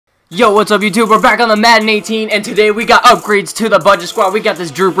Yo, what's up YouTube? We're back on the Madden 18, and today we got upgrades to the budget squad. We got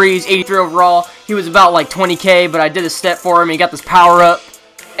this Drew Brees, 83 overall. He was about like 20k, but I did a step for him. He got this power up.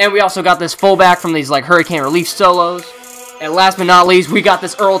 And we also got this fullback from these like hurricane relief solos. And last but not least, we got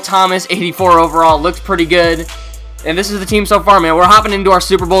this Earl Thomas, 84 overall. Looks pretty good. And this is the team so far, man. We're hopping into our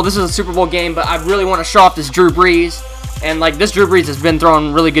Super Bowl. This is a Super Bowl game, but I really want to show off this Drew Brees. And like this Drew Brees has been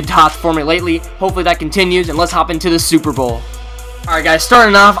throwing really good dots for me lately. Hopefully that continues, and let's hop into the Super Bowl. Alright guys,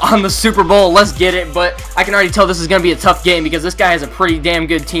 starting off on the Super Bowl, let's get it, but I can already tell this is going to be a tough game because this guy has a pretty damn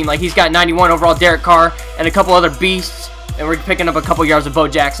good team. Like, he's got 91 overall Derek Carr and a couple other beasts, and we're picking up a couple yards of Bo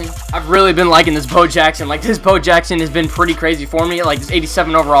Jackson. I've really been liking this Bo Jackson. Like, this Bo Jackson has been pretty crazy for me, like this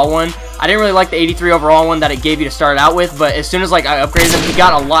 87 overall one. I didn't really like the 83 overall one that it gave you to start out with, but as soon as like I upgraded him, he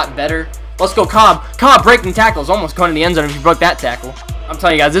got a lot better. Let's go Cobb. Cobb breaking tackles, almost going to the end zone if you broke that tackle. I'm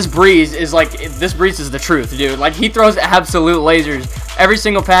telling you guys, this Brees is the truth, dude. Like, he throws absolute lasers. Every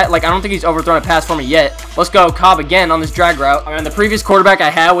single pass, like, I don't think he's overthrown a pass for me yet. Let's go Cobb again on this drag route. I mean, the previous quarterback I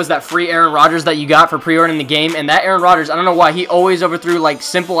had was that free Aaron Rodgers that you got for pre-ordering the game. And that Aaron Rodgers, I don't know why, he always overthrew, like,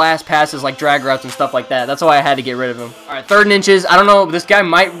 simple-ass passes like drag routes and stuff like that. That's why I had to get rid of him. All right, 3rd and inches. I don't know, this guy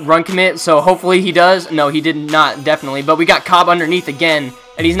might run commit, so hopefully he does. No, he did not, definitely. But we got Cobb underneath again,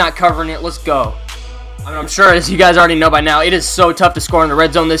 and he's not covering it. Let's go. I mean, I'm sure, as you guys already know by now, it is so tough to score in the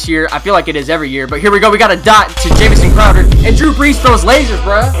red zone this year. I feel like it is every year. But here we go. We got a dot to Jamison Crowder. And Drew Brees throws lasers,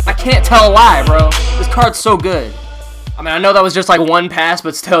 bruh. I can't tell a lie, bro. This card's so good. I mean, I know that was just like one pass,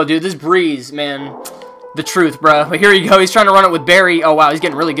 but still, dude, this Brees, man, the truth, bruh. But here you go. He's trying to run it with Barry. Oh, wow. He's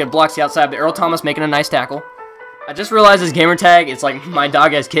getting really good blocks outside. But Earl Thomas making a nice tackle. I just realized his gamer tag, it's like my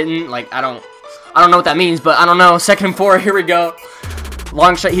dog as kitten. Like, I don't know what that means, but I don't know. 2nd and 4. Here we go.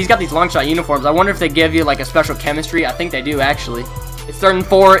 Long shot. He's got these long shot uniforms. I wonder if they give you like a special chemistry. I think they do actually. It's 3rd and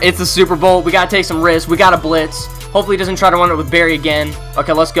 4. It's the Super Bowl. We gotta take some risks. We gotta blitz. Hopefully he doesn't try to run it with Barry again.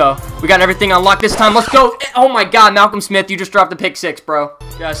 Okay, let's go. We got everything unlocked this time. Let's go. Oh my God, Malcolm Smith, you just dropped the pick 6, bro.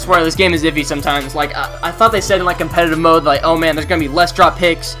 Yeah, I swear this game is iffy sometimes. Like I thought they said in like competitive mode, like, oh man, there's gonna be less drop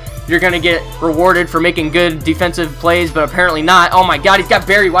picks. You're gonna get rewarded for making good defensive plays, but apparently not. Oh my God, he's got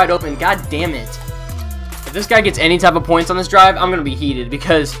Barry wide open. God damn it. If this guy gets any type of points on this drive, I'm going to be heated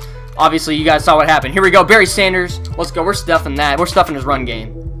because obviously you guys saw what happened. Here we go, Barry Sanders. Let's go. We're stuffing that. We're stuffing his run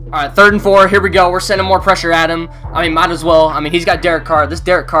game. All right, 3rd and 4. Here we go. We're sending more pressure at him. I mean, might as well. I mean, he's got Derek Carr. This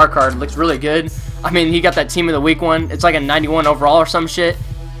Derek Carr card looks really good. I mean, he got that team of the week one. It's like a 91 overall or some shit.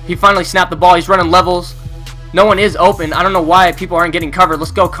 He finally snapped the ball. He's running levels. No one is open. I don't know why people aren't getting covered.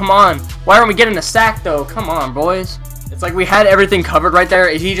 Let's go. Come on. Why aren't we getting a sack, though? Come on, boys. It's like we had everything covered right there.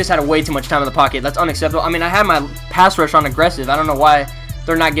 He just had way too much time in the pocket. That's unacceptable. I mean, I had my pass rush on aggressive. I don't know why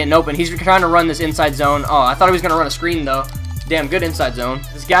they're not getting open. He's trying to run this inside zone. Oh, I thought he was going to run a screen, though. Damn, good inside zone.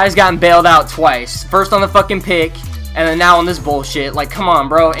 This guy's gotten bailed out twice. First on the fucking pick, and then now on this bullshit. Like, come on,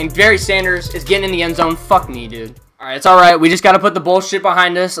 bro. And Barry Sanders is getting in the end zone. Fuck me, dude. All right, it's all right. We just got to put the bullshit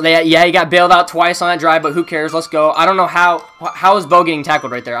behind us. Yeah, he got bailed out twice on that drive, but who cares? Let's go. I don't know how is Bo getting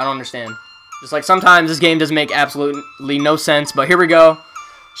tackled right there? I don't understand. Just like sometimes this game doesn't make absolutely no sense, but here we go.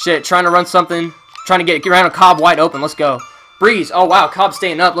 Shit, trying to run something. Trying to get around a Cobb wide open. Let's go. Brees. Oh, wow. Cobb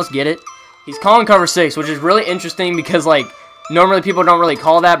staying up. Let's get it. He's calling cover 6, which is really interesting because, like, normally people don't really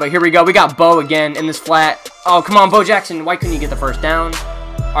call that, but here we go. We got Bo again in this flat. Oh, come on, Bo Jackson. Why couldn't you get the first down?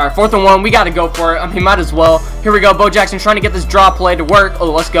 All right, 4th and 1. We got to go for it. I mean, might as well. Here we go. Bo Jackson trying to get this draw play to work.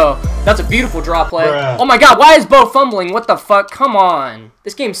 Oh, let's go. That's a beautiful draw play. Bruh. Oh, my God. Why is Bo fumbling? What the fuck? Come on.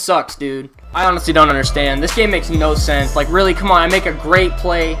 This game sucks, dude. I honestly don't understand. This game makes no sense. Like, really, come on. I make a great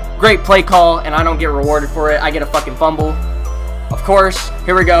play call, and I don't get rewarded for it. I get a fucking fumble. Of course.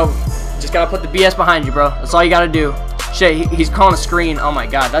 Here we go. Just got to put the BS behind you, bro. That's all you got to do. Shit, he's calling a screen. Oh, my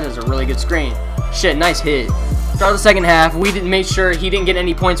God. That is a really good screen. Shit, nice hit. Start of the 2nd half. We didn't make sure he didn't get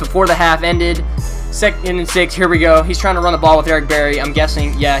any points before the half ended. 2nd and 6. Here we go. He's trying to run the ball with Eric Berry. I'm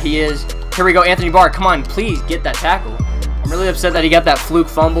guessing. Yeah, he is. Here we go. Anthony Barr. Come on. Please get that tackle. I'm really upset that he got that fluke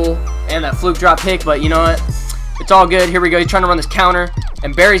fumble and that fluke drop pick, but you know what? It's all good. Here we go. He's trying to run this counter,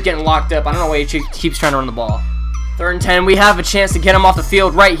 and Barry's getting locked up. I don't know why he keeps trying to run the ball. 3rd and 10. We have a chance to get him off the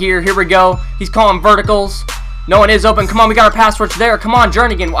field right here. Here we go. He's calling verticals. No one is open. Come on, we got our pass rush there. Come on,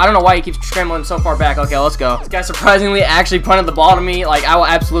 Jernigan. I don't know why he keeps scrambling so far back. Okay, let's go. This guy surprisingly actually punted the ball to me. Like, I will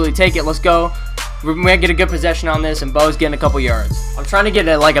absolutely take it. Let's go. We might get a good possession on this, and Bo's getting a couple yards. I'm trying to get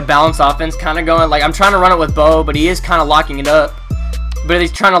like a balanced offense kind of going. Like, I'm trying to run it with Bo, but he is kind of locking it up. But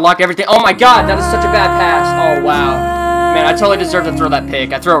he's trying to lock everything. Oh, my God. That is such a bad pass. Oh, wow. Man, I totally deserve to throw that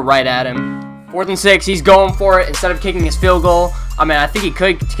pick. I throw it right at him. 4th and 6. He's going for it instead of kicking his field goal. I mean, I think he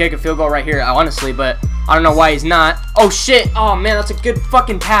could kick a field goal right here, honestly, but I don't know why he's not. Oh, shit. Oh, man, that's a good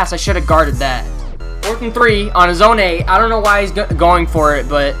fucking pass. I should have guarded that. 4th and 3 on his own 8. I don't know why he's going for it,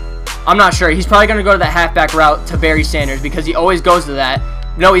 but I'm not sure. He's probably going to go to that halfback route to Barry Sanders because he always goes to that.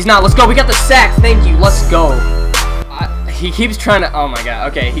 No, he's not. Let's go. We got the sack. Thank you. Let's go. He keeps trying to... Oh, my God.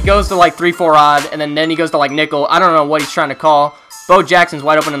 Okay, he goes to, like, 3-4 odd, and then he goes to, like, nickel. I don't know what he's trying to call. Bo Jackson's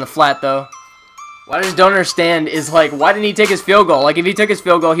wide open in the flat, though. What I just don't understand is, like, why didn't he take his field goal? Like, if he took his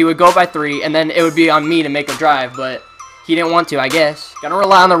field goal, he would go by 3, and then it would be on me to make a drive, but he didn't want to, I guess. Gotta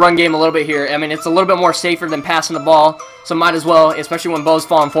rely on the run game a little bit here. I mean, it's a little bit more safer than passing the ball, so might as well, especially when Bo's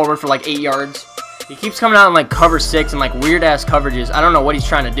falling forward for, like, 8 yards. He keeps coming out in, like, cover 6 and, like, weird-ass coverages. I don't know what he's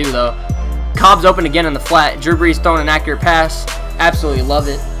trying to do, though. Cobb's open again in the flat. Drew Brees throwing an accurate pass. Absolutely love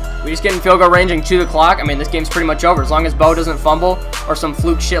it. We just get in field goal range and 2 the clock. I mean, this game's pretty much over. As long as Bo doesn't fumble or some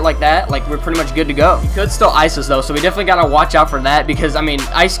fluke shit like that, like, we're pretty much good to go. He could still ice us, though, so we definitely got to watch out for that because, I mean,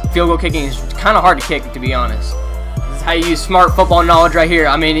 ice field goal kicking is kind of hard to kick, to be honest. This is how you use smart football knowledge right here.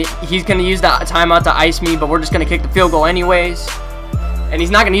 I mean, he's going to use that timeout to ice me, but we're just going to kick the field goal anyways. And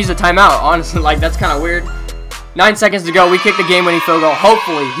he's not going to use the timeout, honestly. Like, that's kind of weird. 9 seconds to go. We kick the game-winning field goal.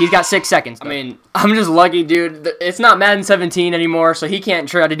 Hopefully, he's got 6 seconds. I mean, I'm just lucky, dude. It's not Madden 17 anymore, so he can't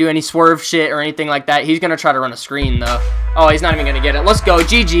try to do any swerve shit or anything like that. He's going to try to run a screen, though. Oh, he's not even going to get it. Let's go.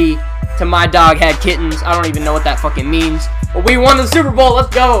 GG to my dog had kittens. I don't even know what that fucking means. But we won the Super Bowl.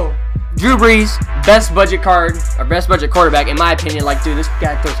 Let's go. Drew Brees, best budget card, or best budget quarterback, in my opinion. Like, dude, this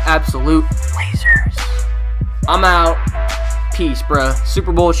guy throws absolute lasers. I'm out. Peace, bruh.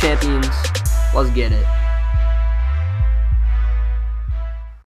 Super Bowl champions. Let's get it.